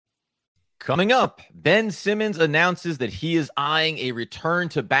Coming up, Ben Simmons announces that he is eyeing a return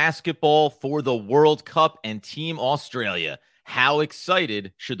to basketball for the World Cup and Team Australia. How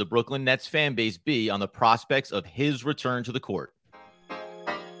excited should the Brooklyn Nets fan base be on the prospects of his return to the court?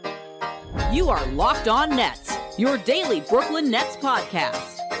 You are Locked On Nets, your daily Brooklyn Nets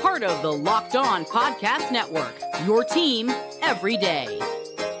podcast. Part of the Locked On Podcast Network, your team every day.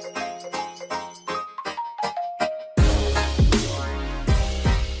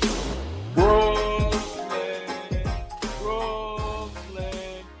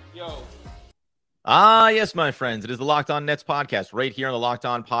 Yes, my friends. It is the Locked On Nets podcast right here on the Locked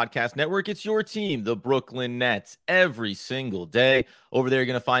On Podcast Network. It's your team, the Brooklyn Nets, every single day. Over there, you're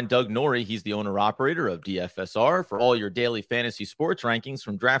going to find Doug Norrie. He's the owner-operator of DFSR. For all your daily fantasy sports rankings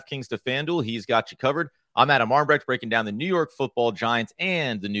from DraftKings to FanDuel, he's got you covered. I'm Adam Armbrecht, breaking down the New York Football Giants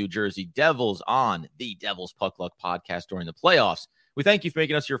and the New Jersey Devils on the Devils Puck Luck podcast during the playoffs. We thank you for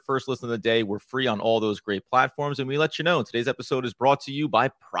making us your first listen of the day. We're free on all those great platforms, and we let you know today's episode is brought to you by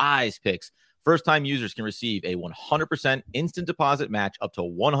Prize Picks. First-time users can receive a 100% instant deposit match up to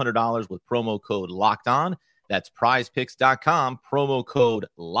 $100 with promo code LOCKEDON. That's prizepicks.com, promo code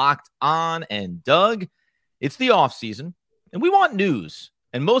LOCKEDON. And Doug, it's the offseason, and we want news.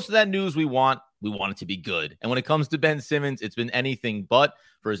 And most of that news we want it to be good. And when it comes to Ben Simmons, it's been anything but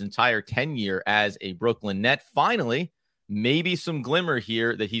for his entire tenure as a Brooklyn Net. Finally, maybe some glimmer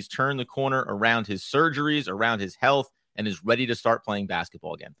here that he's turned the corner around his surgeries, around his health, and is ready to start playing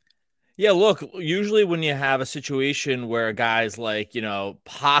basketball again. Yeah, look, usually when you have a situation where a guy's like,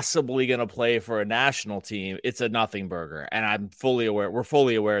 possibly going to play for a national team, it's a nothing burger. And we're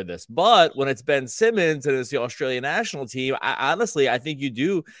fully aware of this. But when it's Ben Simmons and it's the Australian national team, I think you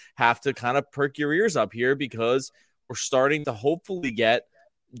do have to kind of perk your ears up here, because we're starting to hopefully get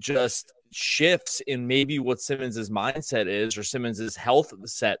just shifts in maybe what Simmons' mindset is, or Simmons' health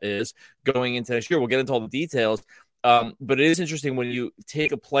set is going into next year. We'll get into all the details. But it is interesting when you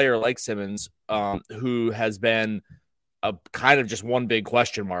take a player like Simmons, who has been a kind of just one big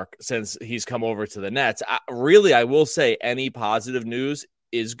question mark since he's come over to the Nets. I will say any positive news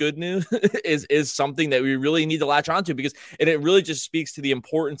is good news, is something that we really need to latch onto, because it really just speaks to the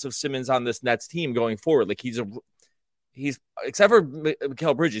importance of Simmons on this Nets team going forward. Like he's except for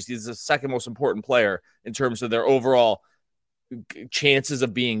Mikal Bridges, he's the second most important player in terms of their overall chances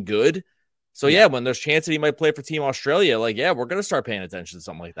of being good. So, yeah, when there's chance that he might play for Team Australia, we're going to start paying attention to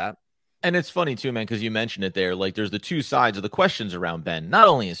something like that. And it's funny, too, man, because you mentioned it there. Like, there's the two sides of the questions around Ben. Not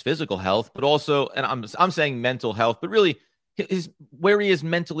only his physical health, but also, and I'm saying mental health, but really where he is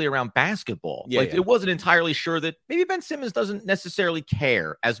mentally around basketball. It wasn't entirely sure that maybe Ben Simmons doesn't necessarily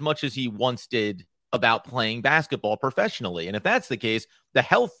care as much as he once did about playing basketball professionally. And if that's the case, the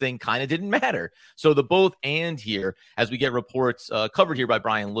health thing kind of didn't matter. So the both and here, as we get reports covered here by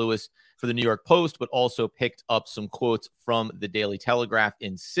Brian Lewis for the New York Post, but also picked up some quotes from the Daily Telegraph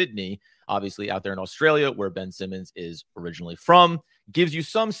in Sydney, obviously out there in Australia, where Ben Simmons is originally from, gives you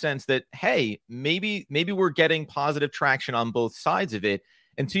some sense that, hey, maybe we're getting positive traction on both sides of it.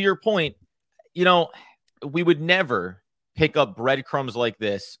 And to your point, we would never pick up breadcrumbs like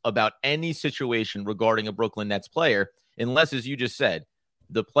this about any situation regarding a Brooklyn Nets player, unless, as you just said,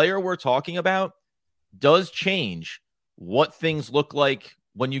 the player we're talking about does change what things look like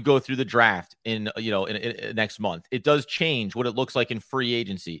when you go through the draft in next month. It does change what it looks like in free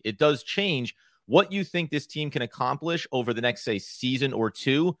agency. It does change what you think this team can accomplish over the next, say, season or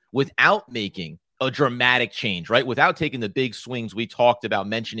two without making a dramatic change, right? Without taking the big swings we talked about,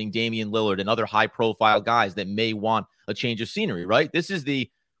 mentioning Damian Lillard and other high-profile guys that may want a change of scenery, right? This is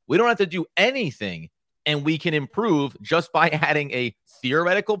we don't have to do anything, and we can improve just by adding a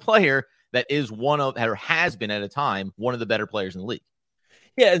theoretical player that is has been at a time, one of the better players in the league.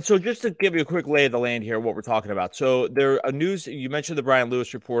 Yeah, and so just to give you a quick lay of the land here, what we're talking about. So news, you mentioned the Brian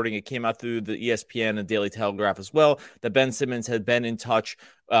Lewis reporting. It came out through the ESPN and Daily Telegraph as well, that Ben Simmons had been in touch,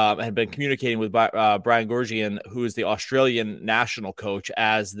 had been communicating with Brian Goorjian, who is the Australian national coach,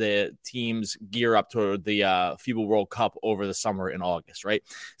 as the teams gear up toward the FIBA World Cup over the summer in August, right?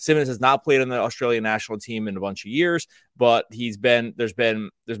 Simmons has not played on the Australian national team in a bunch of years, but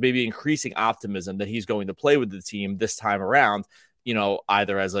there's maybe increasing optimism that he's going to play with the team this time around.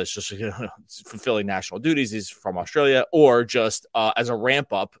 Either as fulfilling national duties, he's from Australia, or just as a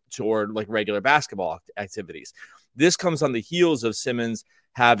ramp up toward regular basketball activities. This comes on the heels of Simmons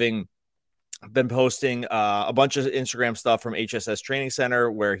having been posting a bunch of Instagram stuff from HSS Training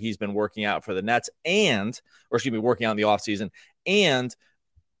Center, where he's been working out for the Nets working out in the offseason, and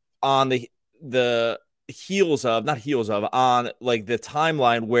on the on like the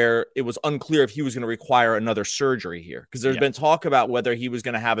timeline where it was unclear if he was going to require another surgery here, because there's been talk about whether he was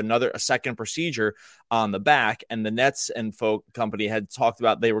going to have a second procedure on the back, and the Nets and company had talked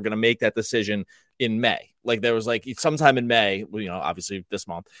about they were going to make that decision in May. Like there was like sometime in May, obviously this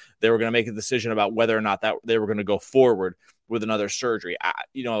month, they were going to make a decision about whether or not that they were going to go forward with another surgery.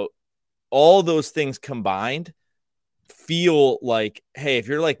 All those things combined feel like, hey, if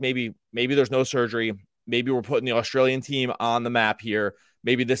you're like maybe there's no surgery, maybe we're putting the Australian team on the map here,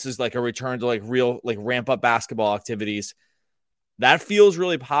 maybe this is like a return to like real like ramp up basketball activities, that feels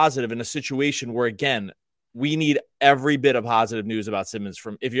really positive in a situation where, again, we need every bit of positive news about Simmons.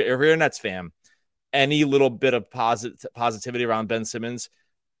 From if you're a Nets fan, any little bit of positivity around Ben Simmons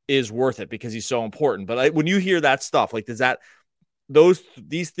is worth it because he's so important. But when you hear that stuff, like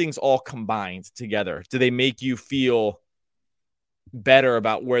these things all combined together, do they make you feel better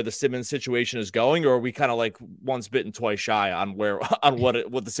about where the Simmons situation is going, or are we kind of like once bitten, twice shy on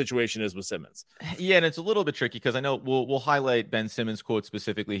what the situation is with Simmons? Yeah, and it's a little bit tricky because I know we'll highlight Ben Simmons' quote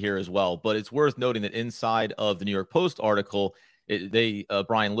specifically here as well, but it's worth noting that inside of the New York Post article,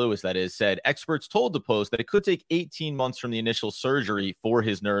 Brian Lewis, that is, said experts told the Post that it could take 18 months from the initial surgery for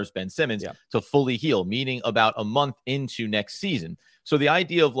his nerves, Ben Simmons, to fully heal, meaning about a month into next season. So the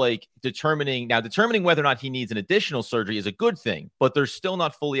idea of like determining whether or not he needs an additional surgery is a good thing, but they're still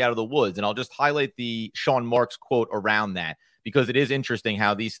not fully out of the woods. And I'll just highlight the Sean Marks quote around that, because it is interesting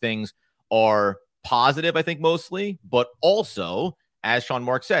how these things are positive, I think, mostly, but also, as Sean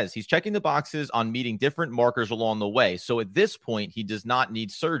Marks says, he's checking the boxes on meeting different markers along the way. So at this point, he does not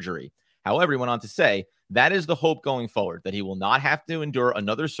need surgery. However, he went on to say that is the hope going forward, that he will not have to endure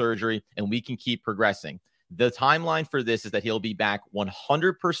another surgery and we can keep progressing. The timeline for this is that he'll be back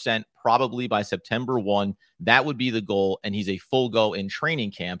 100% probably by September 1. That would be the goal, and he's a full go in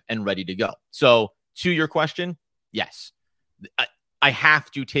training camp and ready to go. So to your question, yes, I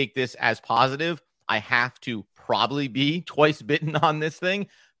have to take this as positive. I have to probably be twice bitten on this thing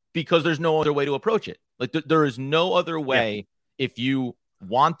because there's no other way to approach it. Like there is no other way. If you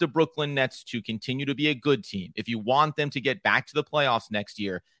want the Brooklyn Nets to continue to be a good team, if you want them to get back to the playoffs next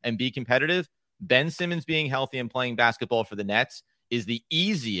year and be competitive, Ben Simmons being healthy and playing basketball for the Nets is the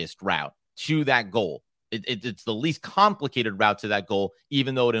easiest route to that goal. It's the least complicated route to that goal,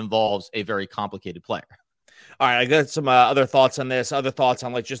 even though it involves a very complicated player. All right, I got some other thoughts on this, other thoughts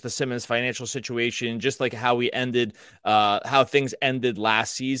on like just the Simmons financial situation, just like how things ended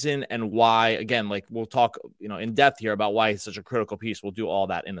last season and why, again, like we'll talk, in depth here about why he's such a critical piece. We'll do all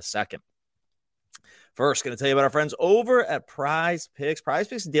that in a second. First, going to tell you about our friends over at Prize Picks. Prize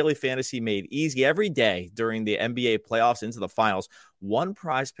Picks is daily fantasy made easy every day during the NBA playoffs into the finals. One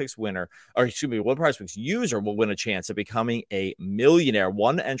Prize Picks user will win a chance at becoming a millionaire.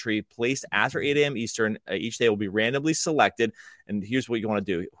 One entry placed after 8 a.m. Eastern each day will be randomly selected. And here's what you want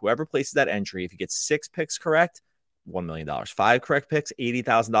to do. Whoever places that entry, if you get 6 picks correct, $1 million. 5 correct picks,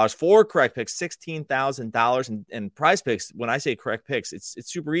 $80,000. 4 correct picks, $16,000. And Prize Picks, when I say correct picks,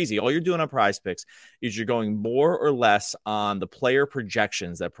 it's super easy. All you're doing on Prize Picks is you're going more or less on the player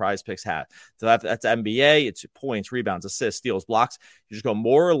projections that Prize Picks have. So that's NBA, it's points, rebounds, assists, steals, blocks. You just go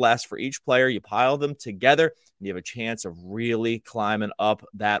more or less for each player. You pile them together, and you have a chance of really climbing up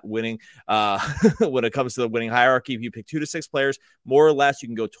that winning. When it comes to the winning hierarchy, if you pick 2 to 6 players, more or less, you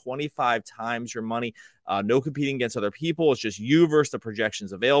can go 25 times your money. No competing against other people. It's just you versus the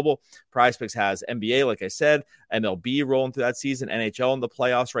projections available. Prize Picks has NBA, like I said, MLB rolling through that season, NHL in the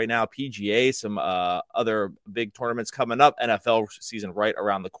playoffs right now, PGA, some other big tournaments coming up, NFL season right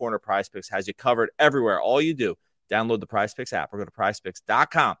around the corner. Prize Picks has you covered everywhere. All you do, download the Prize Picks app or go to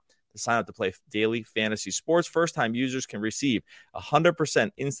prizepicks.com to sign up to play daily fantasy sports. First-time users can receive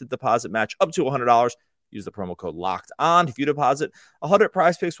 100% instant deposit match up to $100. Use the promo code LOCKED ON. If you deposit 100,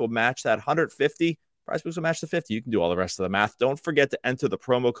 Prize Picks will match that 150. Prize Picks will match the 50. You can do all the rest of the math. Don't forget to enter the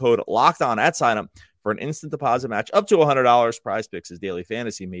promo code LOCKED ON at sign up for an instant deposit match up to $100. Prize Picks is daily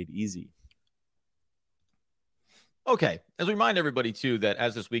fantasy made easy. Okay, as we remind everybody, too, that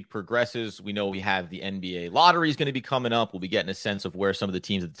as this week progresses, we know we have the NBA lottery is going to be coming up. We'll be getting a sense of where some of the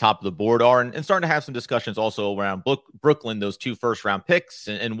teams at the top of the board are and starting to have some discussions also around Brooklyn, those 2 first-round picks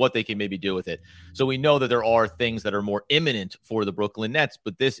and what they can maybe do with it. So we know that there are things that are more imminent for the Brooklyn Nets,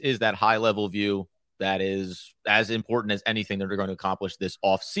 but this is that high-level view that is as important as anything that they're going to accomplish this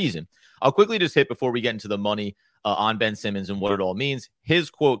offseason. I'll quickly just hit before we get into the money on Ben Simmons and what it all means. His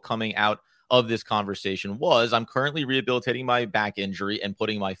quote coming out of this conversation was, "I'm currently rehabilitating my back injury and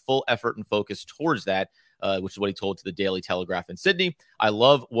putting my full effort and focus towards that," which is what he told to the Daily Telegraph in Sydney. "I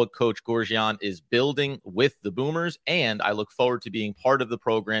love what Coach Gorgian is building with the Boomers, and I look forward to being part of the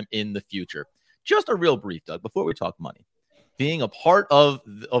program in the future." just a real brief, Doug, before we talk money, being a part of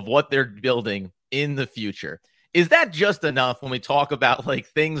what they're building in the future. Is that just enough when we talk about like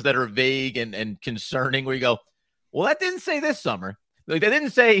things that are vague and concerning where you go, well, that didn't say this summer. Like, they didn't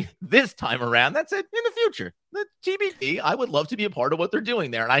say this time around. That's it in the future. The TBD, I would love to be a part of what they're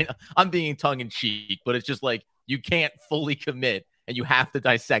doing there. And I'm being tongue in cheek, but it's just like you can't fully commit and you have to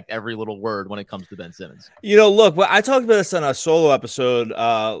dissect every little word when it comes to Ben Simmons. Look, well, I talked about this on a solo episode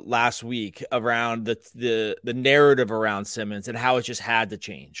last week around the narrative around Simmons and how it just had to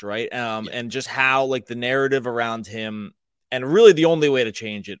change, right? And just how like the narrative around him. And really, the only way to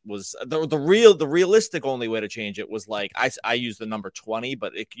change it was the realistic only way to change it was like I use the number 20,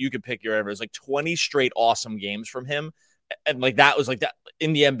 but you could pick your average, like 20 straight awesome games from him, and like that was like that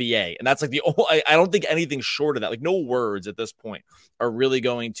in the NBA, and that's like I don't think anything short of that, like no words at this point are really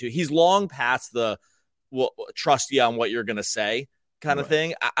going to. He's long past the trust you on what you're gonna say kind of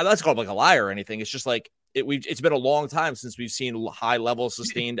thing. I'm not called like a liar or anything. It's just like it's been a long time since we've seen high level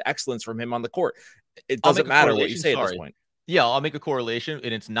sustained excellence from him on the court. It doesn't matter what you say at this point. Yeah, I'll make a correlation,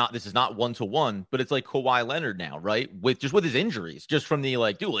 and this is not 1-to-1, but it's like Kawhi Leonard now, right? With his injuries, just from the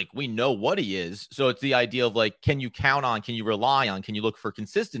like, dude, like we know what he is. So it's the idea of like, can you count on, can you rely on, can you look for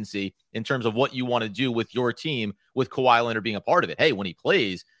consistency in terms of what you want to do with your team with Kawhi Leonard being a part of it? Hey, when he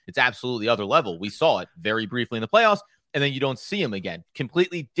plays, it's absolutely other level. We saw it very briefly in the playoffs, and then you don't see him again.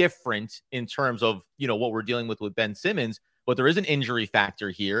 Completely different in terms of, what we're dealing with Ben Simmons. But there is an injury factor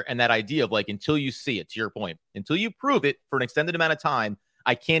here, and that idea of like, until you see it, to your point, until you prove it for an extended amount of time,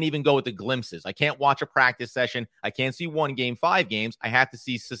 I can't even go with the glimpses. I can't watch a practice session. I can't see 1 game, 5 games. I have to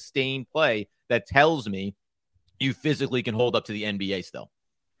see sustained play that tells me you physically can hold up to the NBA still.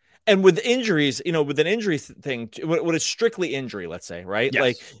 And with injuries, with an injury thing, when it's strictly injury, let's say, right?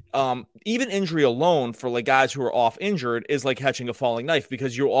 Yes. Like, even injury alone for like guys who are off injured is like catching a falling knife,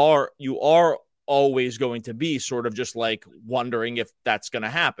 because you are always going to be sort of just like wondering if that's going to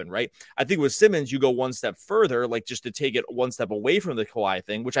happen, right? I think with Simmons, you go one step further, like just to take it one step away from the Kawhi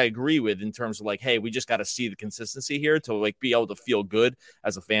thing, which I agree with in terms of like, hey, we just got to see the consistency here to like be able to feel good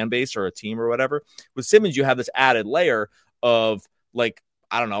as a fan base or a team or whatever. With Simmons, you have this added layer of like,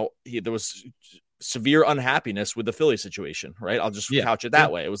 I don't know, there was severe unhappiness with the Philly situation, right? I'll just couch it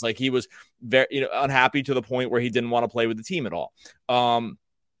that way. It was like he was very unhappy to the point where he didn't want to play with the team at all.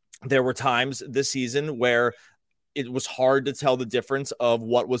 There were times this season where it was hard to tell the difference of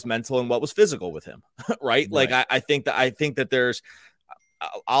what was mental and what was physical with him, right? Like I think that there's,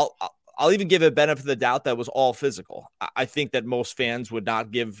 I'll even give a benefit of the doubt that was all physical. I think that most fans would not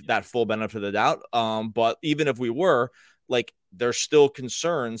give that full benefit of the doubt. But even if we were, like, there's still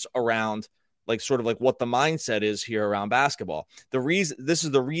concerns around like sort of like what the mindset is here around basketball. This is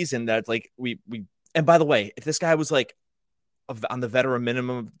the reason that like we and by the way, if this guy was like on the veteran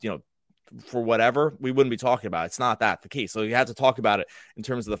minimum, for whatever, we wouldn't be talking about it. It's not that the case. So you have to talk about it in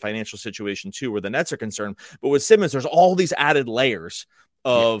terms of the financial situation too, where the Nets are concerned. But with Simmons, there's all these added layers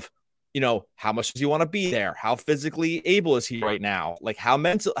of, how much does he want to be there? How physically able is he right now? Like how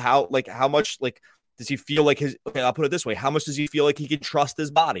much, like, does he feel like I'll put it this way. How much does he feel like he can trust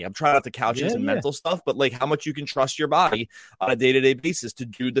his body? I'm trying not to couch into mental stuff, but like how much you can trust your body on a day-to-day basis to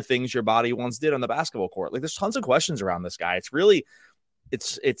do the things your body once did on the basketball court. Like there's tons of questions around this guy. It's really,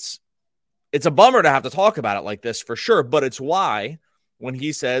 it's a bummer to have to talk about it like this for sure. But it's why when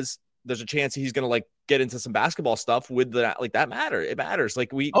he says there's a chance he's going to like get into some basketball stuff with that, like that matters. It matters.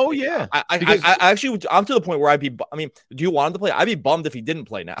 Like I actually, I'm to the point where do you want him to play? I'd be bummed if he didn't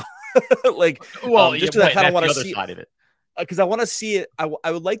play now. Like, just because I kind of want to see side of it. Because I want to see it.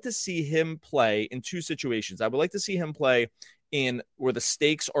 I would like to see him play in 2 situations. I would like to see him play in where the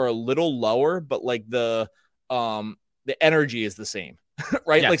stakes are a little lower, but like the energy is the same,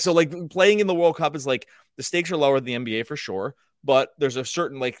 right? Yes. Like, so like playing in the World Cup is like the stakes are lower than the NBA for sure, but there's a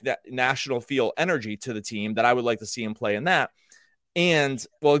certain like that national feel energy to the team that I would like to see him play in that. And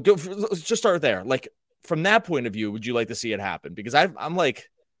let's just start there. Like from that point of view, would you like to see it happen? Because I'm like,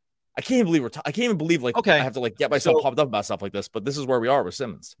 I can't even believe like I have to like get myself pumped up about stuff like this, but this is where we are with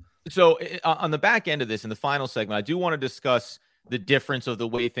Simmons. So on the back end of this, in the final segment, I do want to discuss the difference of the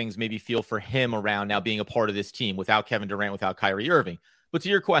way things maybe feel for him around now being a part of this team without Kevin Durant, without Kyrie Irving. But to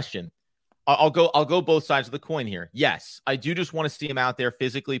your question, I'll go both sides of the coin here. Yes, I do just want to see him out there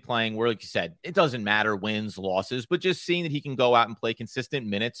physically playing where, like you said, it doesn't matter wins, losses, but just seeing that he can go out and play consistent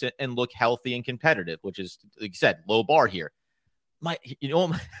minutes and look healthy and competitive, which is, like you said, low bar here.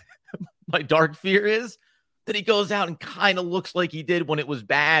 My dark fear is that he goes out and kind of looks like he did when it was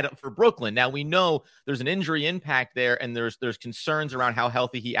bad for Brooklyn. Now we know there's an injury impact there, and there's concerns around how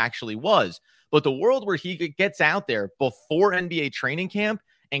healthy he actually was. But the world where he gets out there before NBA training camp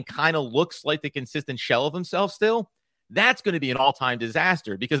and kind of looks like the consistent shell of himself still, that's going to be an all-time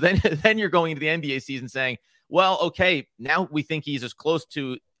disaster, because then you're going into the NBA season saying, well, okay, now we think he's as close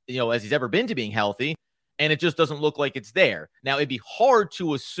to, as he's ever been to being healthy, and it just doesn't look like it's there. Now, it'd be hard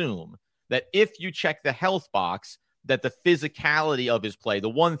to assume that if you check the health box, that the physicality of his play, the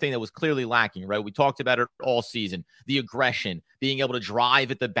one thing that was clearly lacking, right? We talked about it all season, the aggression, being able to drive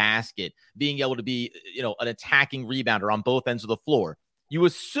at the basket, being able to be, an attacking rebounder on both ends of the floor. You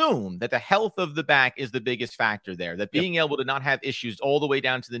assume that the health of the back is the biggest factor there, that being able to not have issues all the way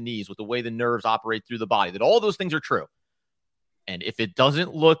down to the knees with the way the nerves operate through the body, that all those things are true. And if it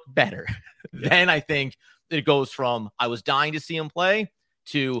doesn't look better, then I think it goes from, I was dying to see him play,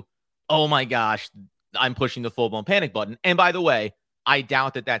 to, oh my gosh, I'm pushing the full-blown panic button. And by the way, I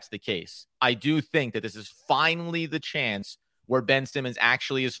doubt that that's the case. I do think that this is finally the chance where Ben Simmons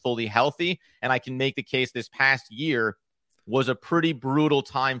actually is fully healthy. And I can make the case this past year was a pretty brutal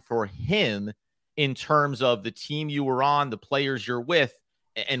time for him in terms of the team you were on, the players you're with,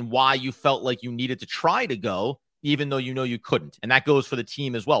 and why you felt like you needed to try to go, even though you couldn't. And that goes for the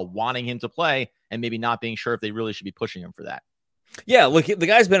team as well, wanting him to play and maybe not being sure if they really should be pushing him for that. Yeah, look, the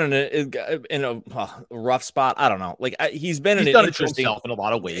guy's been in a rough spot. I don't know. Like he's been in done it to himself in a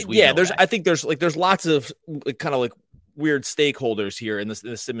lot of ways. I think there's lots of kind of like weird stakeholders here in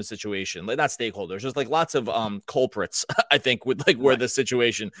the Simmons situation. Like not stakeholders, there's like lots of culprits. I think with like where the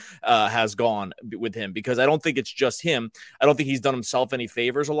situation has gone with him, because I don't think it's just him. I don't think he's done himself any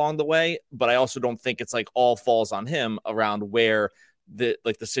favors along the way, but I also don't think it's like all falls on him around where the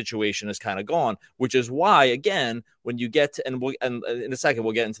situation is kind of gone, which is why, again, when you get to, and in a second,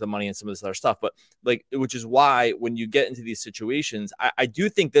 we'll get into the money and some of this other stuff, but which is why when you get into these situations, I do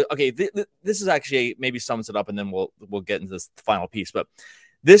think that, okay, this is actually maybe sums it up, and then we'll get into this final piece, but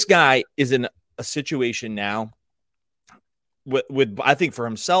this guy is in a situation now with I think for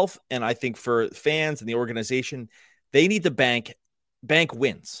himself, and I think for fans and the organization, they need to bank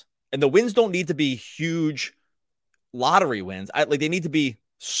wins, and the wins don't need to be huge lottery wins. They need to be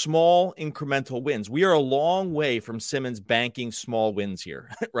small incremental wins. We are a long way from Simmons banking small wins here,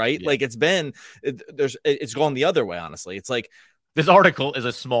 right? Yeah. Like it's gone the other way. Honestly, it's like this article is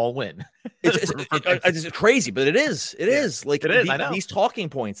a small win. It's crazy, but it is. It is like it is. I know. These talking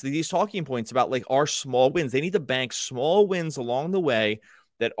points about like our small wins. They need to bank small wins along the way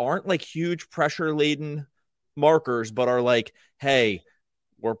that aren't like huge pressure laden markers, but are like, hey,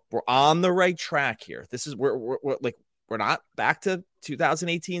 we're on the right track here. This is we're not back to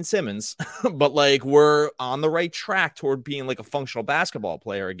 2018 Simmons, but like we're on the right track toward being like a functional basketball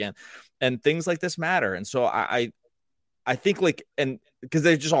player again. And things like this matter. And so I think like, and because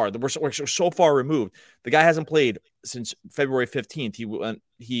they just are, we're so far removed. The guy hasn't played since February 15th.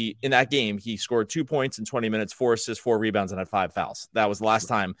 He in that game, he scored 2 points in 20 minutes, 4 assists, 4 rebounds, and had 5 fouls. That was the last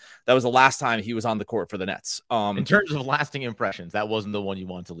time. That was the last time he was on the court for the Nets. In terms of lasting impressions, that wasn't the one you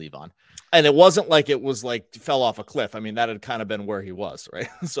want to leave on. And it wasn't like it was like fell off a cliff. I mean, that had kind of been where he was, right?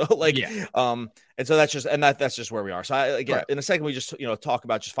 So like, and so that's just where we are. So in a second, we just talk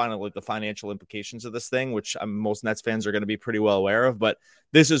about just finally like the financial implications of this thing, which most Nets fans are going to be pretty well aware of. But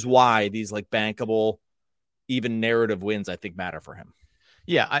this is why these like bankable, even narrative wins, I think, matter for him.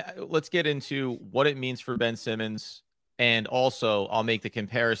 Yeah, let's get into what it means for Ben Simmons. And also, I'll make the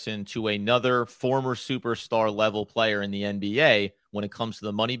comparison to another former superstar level player in the NBA when it comes to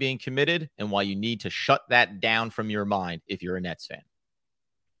the money being committed and why you need to shut that down from your mind if you're a Nets fan.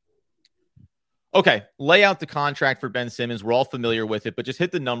 Okay, lay out the contract for Ben Simmons. We're all familiar with it, but just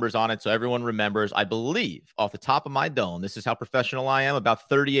hit the numbers on it so everyone remembers. I believe, off the top of my dome, this is how professional I am, about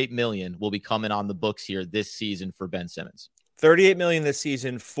 $38 million will be coming on the books here this season for Ben Simmons. $38 million this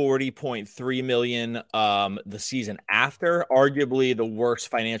season, $40.3 million the season after. Arguably the worst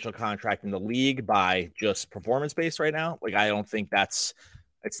financial contract in the league by just performance base right now. Like I don't think it's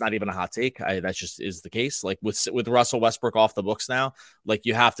not even a hot take. That just is the case. Like with Russell Westbrook off the books now, like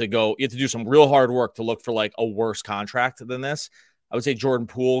you have to do some real hard work to look for like a worse contract than this. I would say Jordan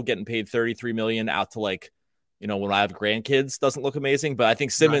Poole getting paid $33 million out to like, when I have grandkids doesn't look amazing, but I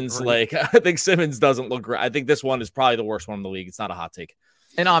think Simmons, Simmons doesn't look great. I think this one is probably the worst one in the league. It's not a hot take.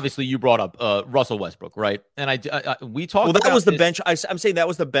 And obviously you brought up Russell Westbrook, right? And we talked about that was the bench. I'm saying that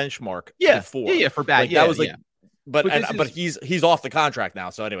was the benchmark. Before. Yeah, for bad. That was like, but he's off the contract now.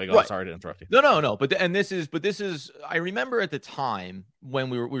 So anyway, I'm sorry to interrupt you. No. But this is, I remember at the time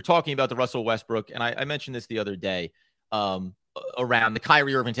when we were talking about the Russell Westbrook, and I mentioned this the other day, around the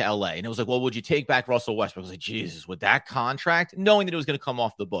Kyrie Irving to LA. And it was like, well, would you take back Russell Westbrook? I was like, Jesus, with that contract, knowing that it was going to come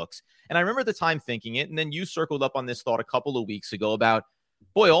off the books. And I remember at the time thinking it, and then you circled up on this thought a couple of weeks ago about,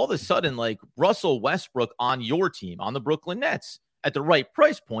 boy, all of a sudden, like Russell Westbrook on your team, on the Brooklyn Nets, at the right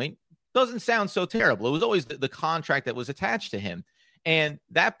price point doesn't sound so terrible. It was always the contract that was attached to him. And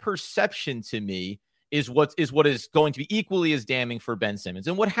that perception to me is what is going to be equally as damning for Ben Simmons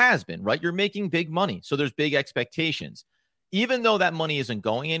and what has been, right? You're making big money, so there's big expectations. Even though that money isn't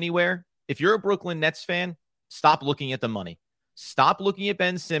going anywhere, if you're a Brooklyn Nets fan, stop looking at the money. Stop looking at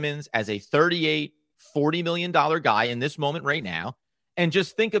Ben Simmons as a $38, $40 million guy in this moment right now, and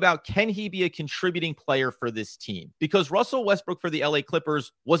just think about, can he be a contributing player for this team? Because Russell Westbrook for the LA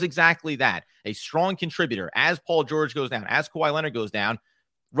Clippers was exactly that, a strong contributor. As Paul George goes down, as Kawhi Leonard goes down,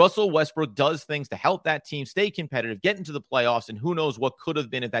 Russell Westbrook does things to help that team stay competitive, get into the playoffs, and who knows what could have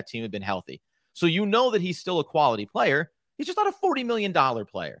been if that team had been healthy. So you know that he's still a quality player. He's just not a $40 million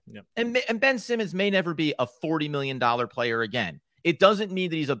player. Yep. And Ben Simmons may never be a $40 million player again. It doesn't mean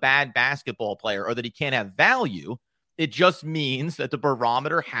that he's a bad basketball player or that he can't have value. It just means that the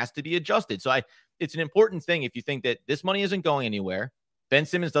barometer has to be adjusted. So it's an important thing if you think that this money isn't going anywhere, Ben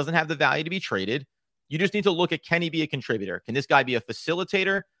Simmons doesn't have the value to be traded. You just need to look at, can he be a contributor? Can this guy be a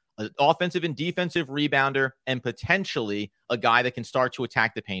facilitator, an offensive and defensive rebounder, and potentially a guy that can start to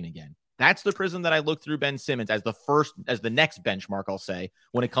attack the paint again? That's the prism that I look through Ben Simmons as the next benchmark, I'll say,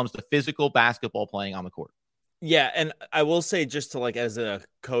 when it comes to physical basketball playing on the court. Yeah, and I will say, just to like as a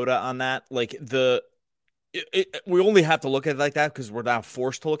coda on that, like we only have to look at it like that because we're not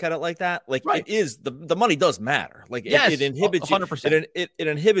forced to look at it like that. Like right. It is the money does matter. Like yes, it inhibits 100%. It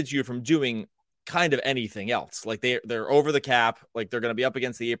inhibits you from doing kind of anything else. Like they're over the cap. Like they're going to be up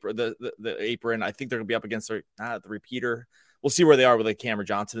against the apron. I think they're going to be up against the repeater. We'll see where they are with like Cameron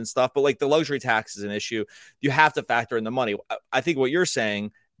Johnson and stuff. But like the luxury tax is an issue. You have to factor in the money. I think what you're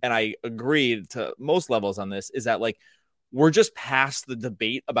saying, and I agree to most levels on this, is that like we're just past the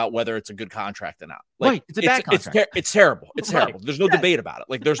debate about whether it's a good contract or not. Like, right. It's a bad contract. It's terrible. It's terrible. There's no debate about it.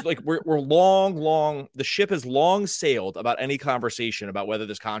 Like there's like we're long. The ship has long sailed about any conversation about whether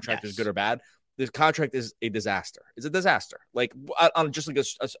this contract is good or bad. This contract is a disaster. It's a disaster. Like on just like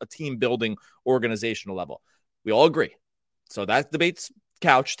a team building organizational level. We all agree. So that debate's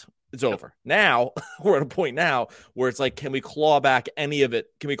couched. It's over. Now we're at a point now where it's like, can we claw back any of it?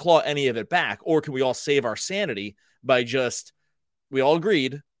 Can we claw any of it back? Or can we all save our sanity by we all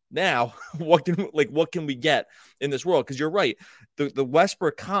agreed now, what can we get in this world? Because you're right. The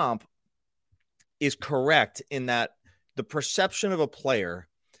Westbrook comp is correct in that the perception of a player,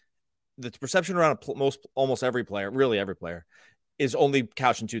 the perception around almost every player, really every player, is only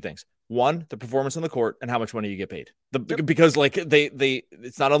couched in two things. One, the performance on the court and how much money you get paid. Because like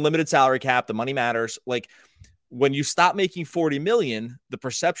it's not unlimited salary cap. The money matters. Like when you stop making 40 million, the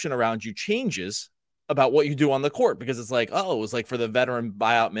perception around you changes about what you do on the court, because it's like, oh, it was like for the veteran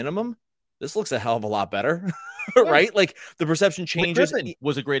buyout minimum. This looks a hell of a lot better, right? Like the perception changes. Griffin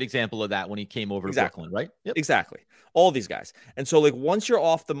was a great example of that when he came over to Brooklyn, right? Yep. Exactly. All these guys. And so like once you're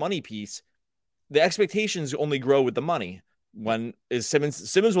off the money piece, the expectations only grow with the money. When is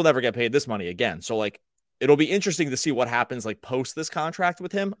Simmons will never get paid this money again. So like, it'll be interesting to see what happens like post this contract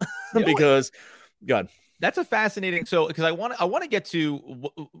with him because God, that's a fascinating. So, because I want to get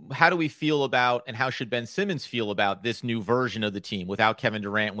to how do we feel about and how should Ben Simmons feel about this new version of the team without Kevin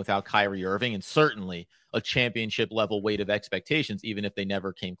Durant, without Kyrie Irving, and certainly a championship level weight of expectations, even if they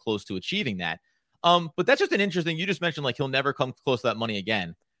never came close to achieving that. But that's just an interesting, you just mentioned like he'll never come close to that money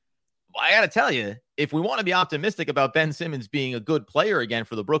again. I got to tell you, if we want to be optimistic about Ben Simmons being a good player again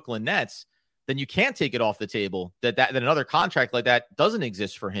for the Brooklyn Nets, then you can't take it off the table that another contract like that doesn't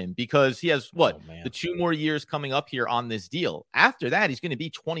exist for him, because he has the 2 more years coming up here on this deal. After that, he's going to be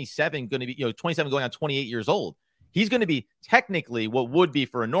 27 going on 28 years old. He's going to be technically what would be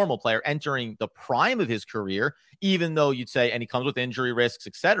for a normal player entering the prime of his career, even though you'd say, and he comes with injury risks,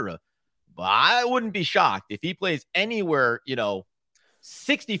 etc. But I wouldn't be shocked if he plays anywhere,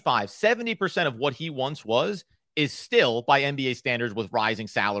 65, 70% of what he once was is still by NBA standards with rising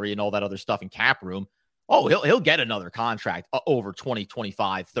salary and all that other stuff in cap room. Oh, he'll get another contract over 20,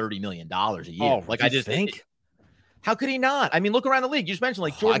 25, $30 million a year. Oh, like I just think. How could he not? I mean, look around the league. You just mentioned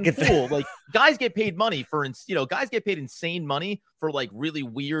like Jordan Poole. Like guys get paid money for, guys get paid insane money for like really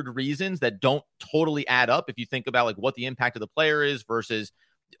weird reasons that don't totally add up. If you think about like what the impact of the player is versus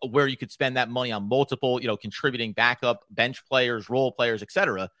where you could spend that money on multiple, contributing backup bench players, role players,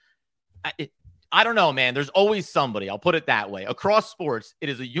 etc. I don't know, man. There's always somebody. I'll put it that way. Across sports, it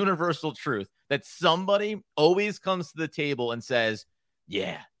is a universal truth that somebody always comes to the table and says,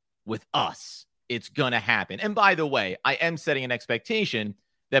 yeah, with us, it's going to happen. And by the way, I am setting an expectation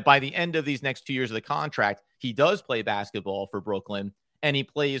that by the end of these next 2 years of the contract, he does play basketball for Brooklyn and he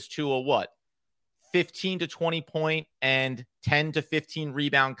plays to a 15 to 20 point and 10 to 15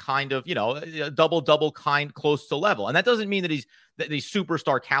 rebound kind of, a double kind close to level. And that doesn't mean that he's the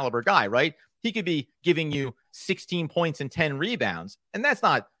superstar caliber guy, right? He could be giving you 16 points and 10 rebounds. And that's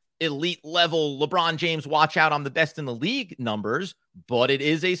not elite level LeBron James, watch out, I'm the best in the league numbers, but it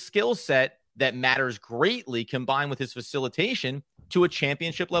is a skill set that matters greatly combined with his facilitation to a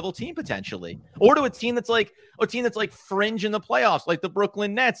championship level team potentially, or to a team that's like fringe in the playoffs, like the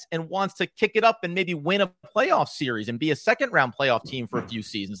Brooklyn Nets, and wants to kick it up and maybe win a playoff series and be a second round playoff team for a few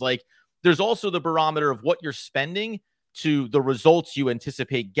seasons. Like, there's also the barometer of what you're spending to the results you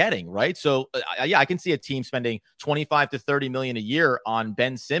anticipate getting, right? So I can see a team spending 25 to 30 million a year on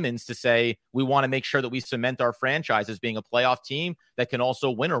Ben Simmons to say, we want to make sure that we cement our franchise as being a playoff team that can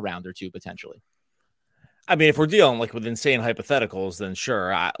also win a round or two potentially. I mean, if we're dealing like with insane hypotheticals, then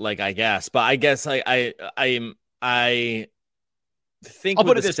sure, I guess. But I guess I think I'll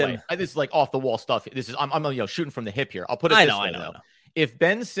put it this way. This is like off the wall stuff. I'm shooting from the hip here. I'll put it this way. I know. If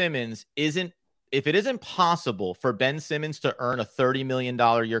Ben Simmons if it isn't possible for Ben Simmons to earn a $30 million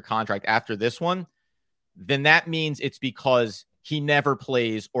year contract after this one, then that means it's because he never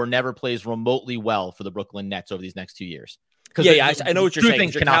plays remotely well for the Brooklyn Nets over these next 2 years. I know what you're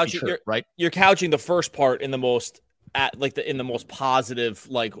saying. Right? You're couching the first part in the most positive,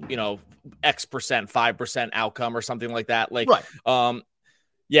 X%, 5% outcome or something like that. Right.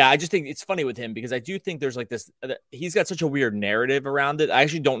 Yeah, I just think it's funny with him because I do think there's like this. He's got such a weird narrative around it. I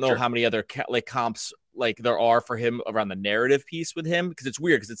actually don't know how many other comps like there are for him around the narrative piece with him, because it's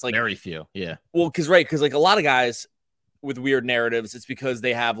weird because it's like very few. Yeah. Well, because like a lot of guys with weird narratives, it's because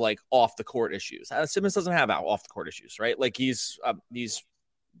they have like off the court issues. Simmons doesn't have off the court issues, right? Like he's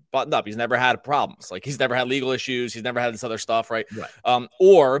buttoned up. He's never had problems. Like he's never had legal issues. He's never had this other stuff, right?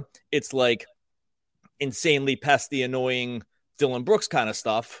 Or it's like insanely pesty, annoying Dylan Brooks kind of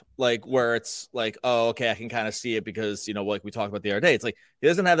stuff, like where it's like, oh, okay, I can kind of see it because, like we talked about the other day, it's like he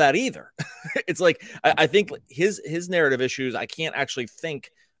doesn't have that either. It's like I think his narrative issues, I can't actually think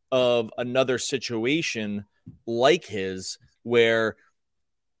of another situation like his where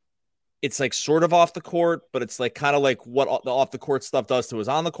it's like sort of off the court, but it's like kind of like what the off the court stuff does to his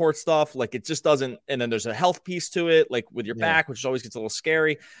on the court stuff. Like it just doesn't. And then there's a health piece to it, like with your back, which always gets a little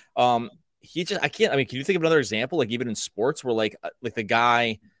scary. Can you think of another example, like even in sports where like the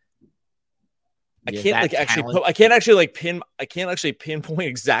guy, I can't actually pinpoint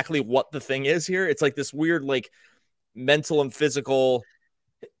exactly what the thing is here. It's like this weird, like mental and physical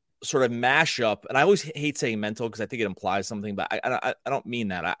sort of mashup. And I always hate saying mental because I think it implies something, but I don't mean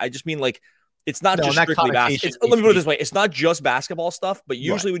that. I just mean like, it's not just strictly basketball. Let me put it this way. It's not just basketball stuff, but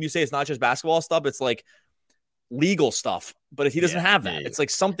usually when you say it's not just basketball stuff, it's like legal stuff. But if he doesn't have that, it's like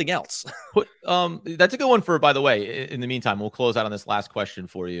something else. That's a good one by the way. In the meantime, we'll close out on this last question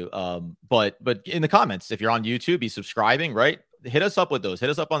for you. But in the comments, if you're on YouTube, be subscribing, right? Hit us up with those. Hit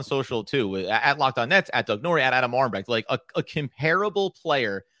us up on social too, at Locked On Nets, at Doug Norrie, at Adam Armbrecht, like a comparable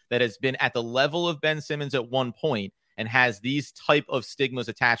player that has been at the level of Ben Simmons at one point and has these type of stigmas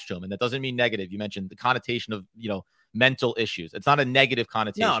attached to him. And that doesn't mean negative. You mentioned the connotation of, mental issues. It's not a negative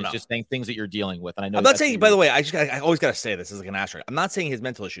connotation. No. It's just saying things that you're dealing with. And I know I'm not saying, by the way, I always got to say this as like an asterisk. I'm not saying his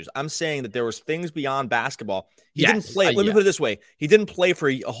mental issues. I'm saying that there was things beyond basketball. He didn't play. Let me put it this way. He didn't play for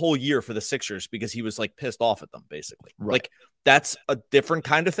a whole year for the Sixers because he was like pissed off at them, basically. Right. Like that's a different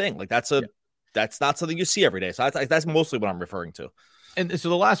kind of thing. Like that's not something you see every day. So that's mostly what I'm referring to. And so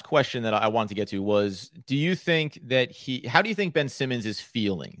the last question that I wanted to get to was, how do you think Ben Simmons is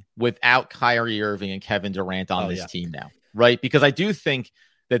feeling without Kyrie Irving and Kevin Durant on this team now? Right. Because I do think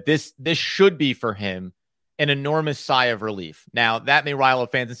that this should be for him an enormous sigh of relief. Now that may rile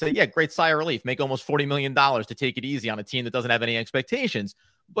up fans and say, yeah, great sigh of relief, make almost $40 million to take it easy on a team that doesn't have any expectations.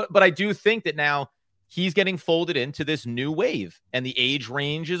 But I do think that now he's getting folded into this new wave and the age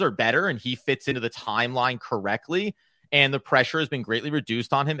ranges are better and he fits into the timeline correctly. And the pressure has been greatly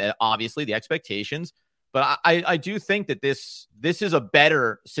reduced on him. Obviously, the expectations. But I do think that this is a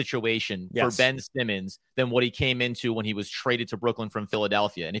better situation for Ben Simmons than what he came into when he was traded to Brooklyn from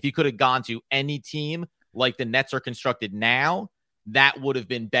Philadelphia. And if he could have gone to any team like the Nets are constructed now, that would have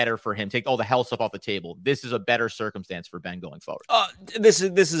been better for him. Take all the health stuff off the table. This is a better circumstance for Ben going forward. This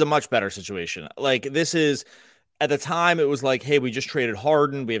is a much better situation. Like this is. At the time, it was like, hey, we just traded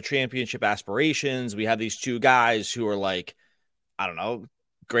Harden. We have championship aspirations. We have these two guys who are like, I don't know,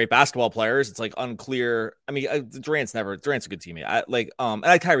 great basketball players. It's like unclear. I mean, Durant's a good teammate.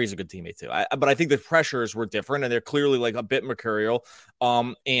 And Kyrie's a good teammate too. But I think the pressures were different, and they're clearly like a bit mercurial.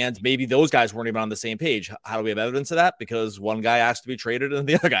 And maybe those guys weren't even on the same page. How do we have evidence of that? Because one guy asked to be traded and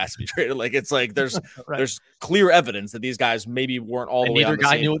the other guy has to be traded. Like, it's like there's right. there's clear evidence that these guys maybe weren't all the way on the same.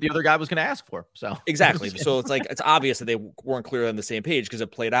 Neither guy knew what the other guy was going to ask for. So exactly. So it's like it's obvious that they weren't clearly on the same page because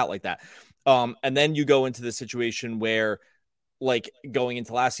it played out like that. And then you go into the situation where, like, going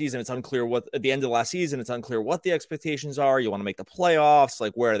into last season, it's unclear what at the end of last season, it's unclear what the expectations are. You want to make the playoffs,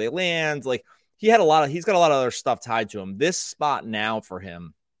 like where they land. Like he's got a lot of other stuff tied to him. This spot now for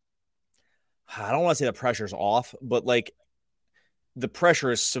him, I don't want to say the pressure's off, but like the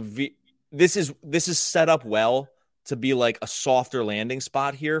pressure is severe. This is set up well to be like a softer landing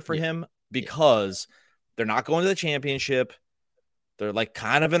spot here for him because they're not going to the championship. They're like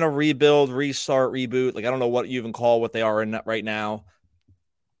kind of in a rebuild, restart, reboot. Like, I don't know what you even call what they are in right now.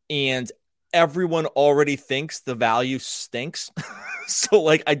 And everyone already thinks the value stinks. So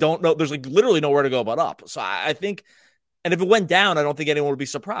like, I don't know. There's like literally nowhere to go but up. So I think, and if it went down, I don't think anyone would be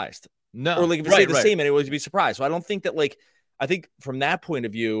surprised. No. Or like if it stayed the same, anyone would be surprised. So I don't think that I think from that point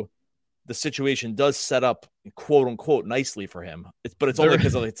of view, the situation does set up quote unquote nicely for him. It's only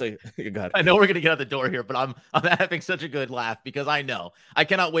because it's like, God. I know we're going to get out the door here, but I'm having such a good laugh because I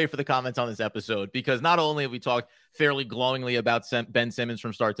cannot wait for the comments on this episode, because not only have we talked fairly glowingly about Ben Simmons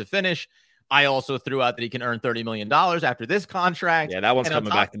from start to finish, I also threw out that he can earn $30 million after this contract. Yeah, that one's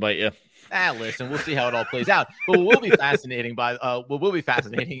coming back to bite you. Listen, we'll see how it all plays out. But what will be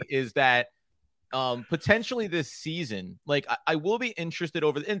fascinating is that potentially this season, like I will be interested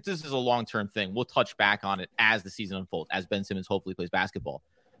and this is a long-term thing. We'll touch back on it as the season unfolds, as Ben Simmons hopefully plays basketball.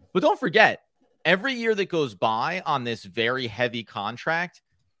 But don't forget, every year that goes by on this very heavy contract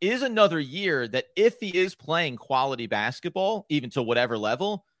is another year that if he is playing quality basketball, even to whatever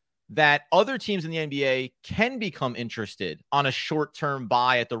level, that other teams in the NBA can become interested on a short-term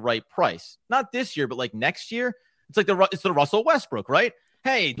buy at the right price. Not this year, but like next year. It's like it's the Russell Westbrook, right?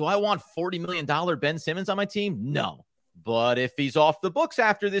 Hey, do I want $40 million Ben Simmons on my team? No. But if he's off the books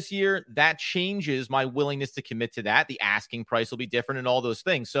after this year, that changes my willingness to commit to that. The asking price will be different and all those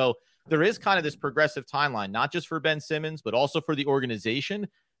things. So there is kind of this progressive timeline, not just for Ben Simmons, but also for the organization,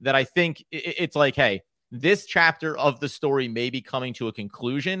 that I think it's like, hey, this chapter of the story may be coming to a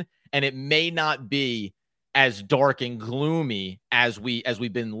conclusion, and it may not be as dark and gloomy as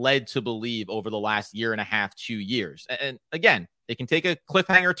we've been led to believe over the last year and a half, 2 years. And again, it can take a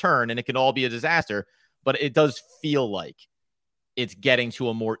cliffhanger turn and it can all be a disaster, but it does feel like it's getting to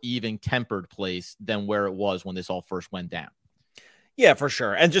a more even tempered place than where it was when this all first went down. Yeah, for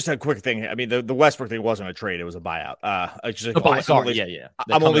sure. And just a quick thing. I mean, the Westbrook thing wasn't a trade; it was a buyout. I'm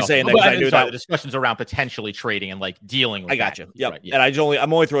only saying that because I knew that the discussions around potentially trading and like dealing with I got that. you. Yep. Right, yeah. And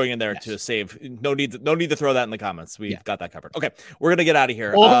I'm only throwing in there to save. No need to throw that in the comments. We've got that covered. Okay, we're gonna get out of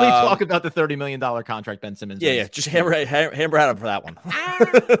here. Only talk about the $30 million contract Ben Simmons. Yeah. Just hammer at him for that one. All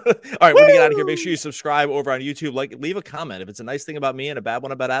right, we're gonna get out of here. Make sure you subscribe over on YouTube. Leave a comment if it's a nice thing about me and a bad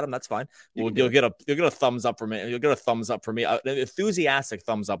one about Adam. That's fine. You'll get a thumbs up from me. You'll get a thumbs up for me. Enthusiastic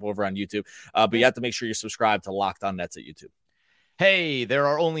thumbs up over on YouTube, but you have to make sure you subscribe to Locked On Nets at YouTube. Hey, there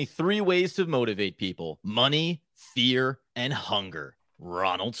are only 3 ways to motivate people: money, fear, and hunger.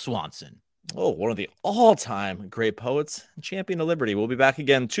 Ronald Swanson. Oh, one of the all-time great poets, champion of liberty. We'll be back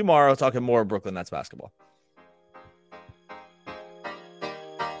again tomorrow talking more Brooklyn Nets basketball.